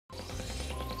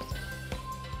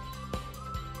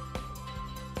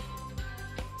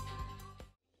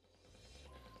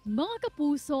Mga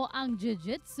kapuso, ang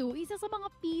Jiu-Jitsu isa sa mga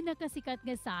pinakasikat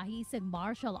nga sahi sa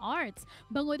martial arts.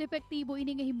 Bangod epektibo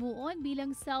ini nga himuon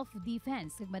bilang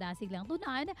self-defense. Madasig lang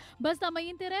tunan, basta may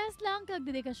interes lang kag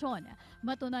dedikasyon.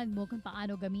 Matunan mo kung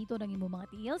paano gamito ng imo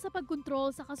mga tiil sa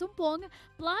pagkontrol sa kasumpong,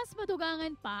 plus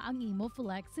matugangan pa ang imo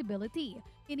flexibility.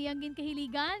 Kini ang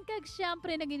ginkahiligan kag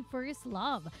syempre naging first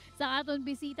love. Sa aton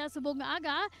bisita subong nga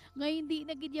aga, nga hindi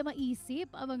na gid maisip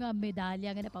ang mga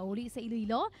medalya nga napauli sa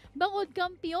Iloilo, bangod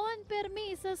kampiyon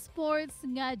permi sa sports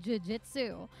nga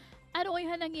Jiu-Jitsu. Ano ay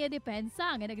hanang iya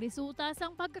depensa nga nagresulta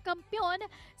sang pagkakampyon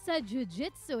sa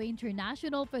Jiu-Jitsu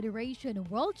International Federation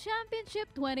World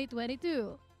Championship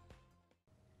 2022.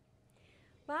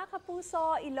 Mga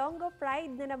kapuso, Ilonggo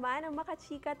Pride na naman ang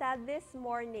makachika ta this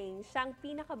morning. Siyang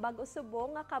pinakabago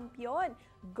subong nga kampyon,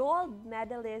 gold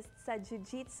medalist sa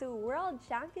Jiu-Jitsu World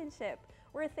Championship.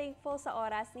 We're thankful sa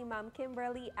oras ni Ma'am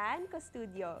Kimberly Anne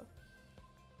Custodio.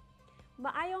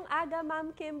 Maayong aga,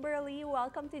 Ma'am Kimberly.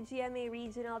 Welcome to GMA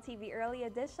Regional TV Early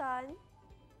Edition.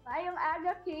 Maayong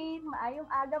aga, Kate. Maayong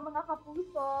aga, mga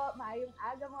kapuso. Maayong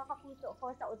aga, mga kapuso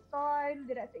ko sa Uton,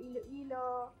 dira sa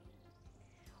Iloilo.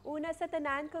 Una sa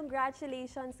tanan,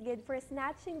 congratulations gid for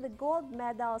snatching the gold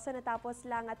medal sa natapos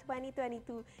lang at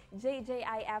 2022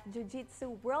 JJIF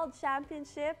Jiu-Jitsu World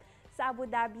Championship sa Abu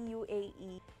Dhabi,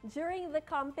 UAE. During the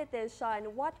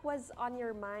competition, what was on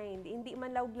your mind? Hindi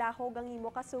man lawglahog ang imo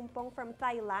kasumpong from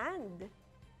Thailand?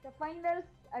 Sa finals,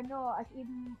 as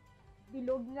in,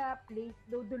 bilog na place,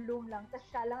 dudulong lang. Tapos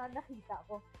siya lang ang nakita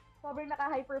ko. Sobrang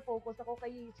naka-hyper-focus ako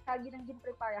kay siya ginang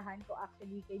ginpreparahan ko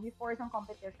actually. Kay before sa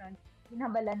competition,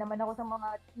 ginhabalan naman ako sa mga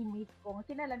teammates ko.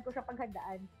 Sinalan ko siya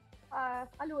paghandaan.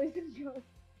 Aluway sa Diyos.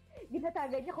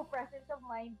 Ginatagan niya ko presence of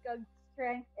mind, kag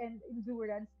strength and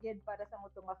endurance gid para sa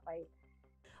mutong nga fight.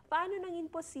 Paano nang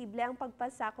imposible ang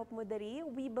pagpasakop mo diri?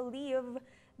 We believe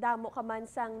damo ka man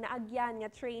sang naagyan nga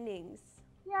trainings.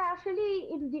 Yeah, actually,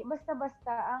 hindi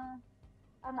basta-basta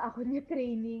ang ako niya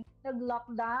training.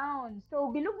 Nag-lockdown.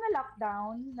 So, bilog na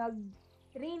lockdown,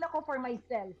 nag-train ako for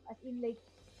myself. As in like,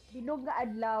 bilog nga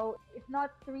adlaw, if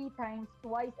not 3 times,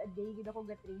 twice a day, gid ako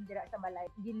ga-train dira sa balay.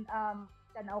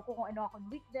 Tanaw ko kung ano akong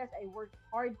weakness, I worked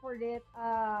hard for it.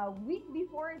 Week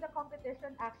before the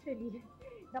competition, actually,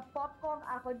 na-pop ko ang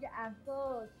ako niya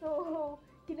ankle. So,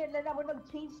 kinalan ako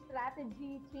mag-change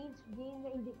strategy, change game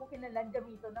na hindi ko kinalan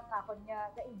gamito ng ako niya,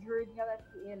 na-injured niya at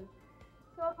tiil.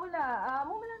 So, mula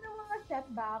ng mga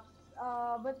setbacks,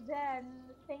 but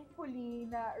then, thankfully,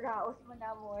 na raos mo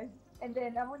namon. And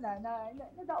then,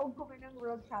 nadaog ko ng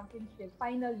World Championship,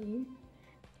 finally.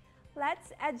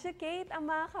 Let's educate ang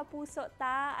mga kapuso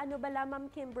ta. Ano bala, Ma'am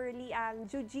Kimberly, ang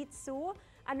Jiu-Jitsu?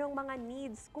 Anong mga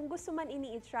needs kung gusto man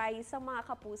ini i-try sa mga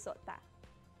kapuso ta?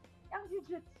 Ang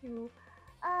Jiu-Jitsu,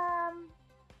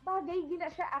 bagay gina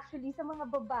siya actually sa mga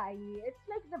babae. It's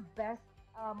like the best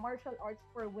martial arts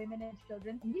for women and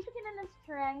children. Hindi siya kinalan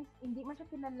strength, hindi man siya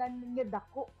kinalan nga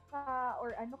dako ka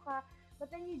or ano ka, but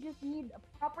then you just need a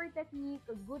proper technique,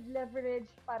 a good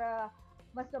leverage para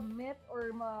ma-submit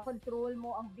or ma-control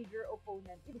mo ang bigger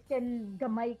opponent. It can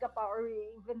gamay ka pa or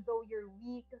even though you're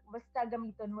weak, basta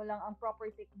gamiton mo lang ang proper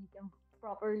technique and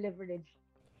proper leverage.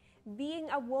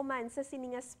 Being a woman sa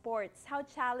sininga sports, how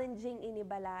challenging ini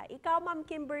bala? Ikaw, Ma'am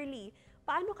Kimberly,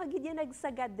 paano ka gid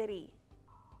nagsagad diri?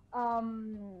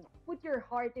 Put your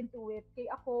heart into it. Kay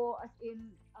ako, as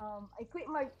in, I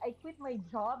quit my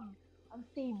job, ang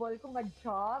stable ko nga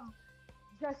job,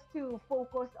 just to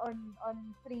focus on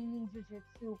training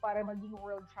Jiu-Jitsu para maging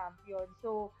world champion.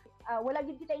 So, wala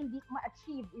gid kita hindi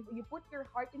ma-achieve. If you put your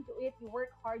heart into it, you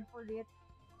work hard for it.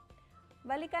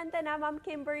 Balikan ta na, Ma'am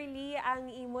Kimberly,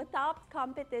 ang imo top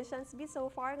competitions be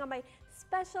so far nga may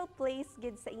special place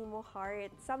gid sa imo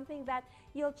heart. Something that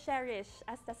you'll cherish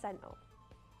as the sano.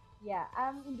 Yeah,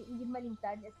 hindi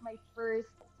malimtan. It's my first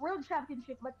world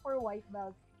championship but for white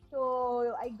belt.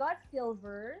 So, I got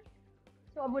silver.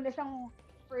 So, amo na siyang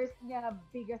first niya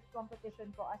biggest competition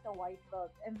ko as a white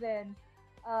belt. And then,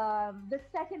 the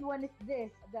second one is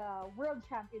the world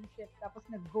championship. Tapos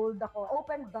nag-gold ako,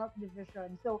 open belt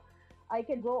division. So, I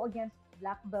can go against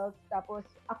black belts. Tapos,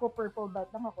 ako purple belt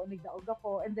lang ako, nagdaog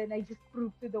ako. And then, I just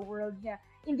proved to the world niya,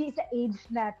 hindi sa age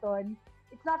naton.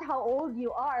 It's not how old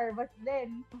you are, but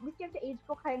then, miskin sa age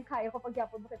ko, kayang-kaya ko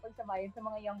pagyapon makipagsabayan sa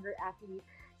mga younger athletes.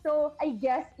 So, I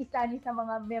guess, isa ni sa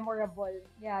mga memorable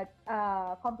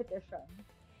competition.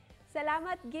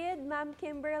 Salamat gid, Ma'am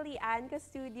Kimberly Anne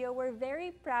Custodio. We're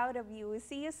very proud of you.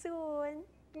 See you soon!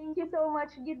 Thank you so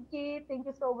much, Gid Kate. Thank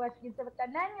you so much, Gid sa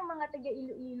tanan yung mga taga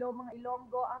Iloilo, mga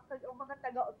Ilonggo, ang mga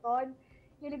taga Uton.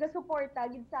 Yung nag-suporta,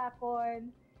 Gid sa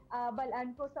akon.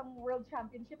 balaan ko sa World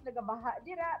Championship nagabaha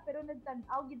dira pero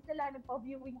nagtan-aw gid sila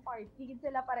nagpa-viewing party gid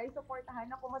sila para isuportahan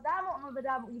ako madamo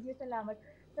gid salamat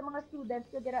sa mga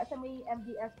students ko dira sa may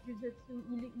MDS Jiu-Jitsu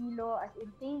Iloilo as in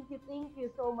thank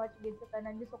you so much gid sa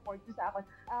tanan niyo support niyo sa akon.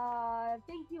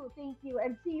 Thank you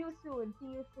and see you soon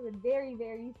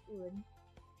very soon.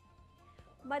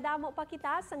 Madamo pa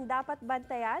kita sang dapat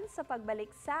bantayan sa pagbalik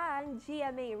sa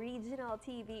GMA Regional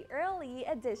TV Early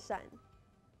Edition.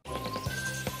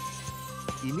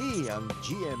 Ini ang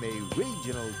GMA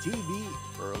Regional TV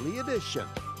Early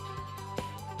Edition.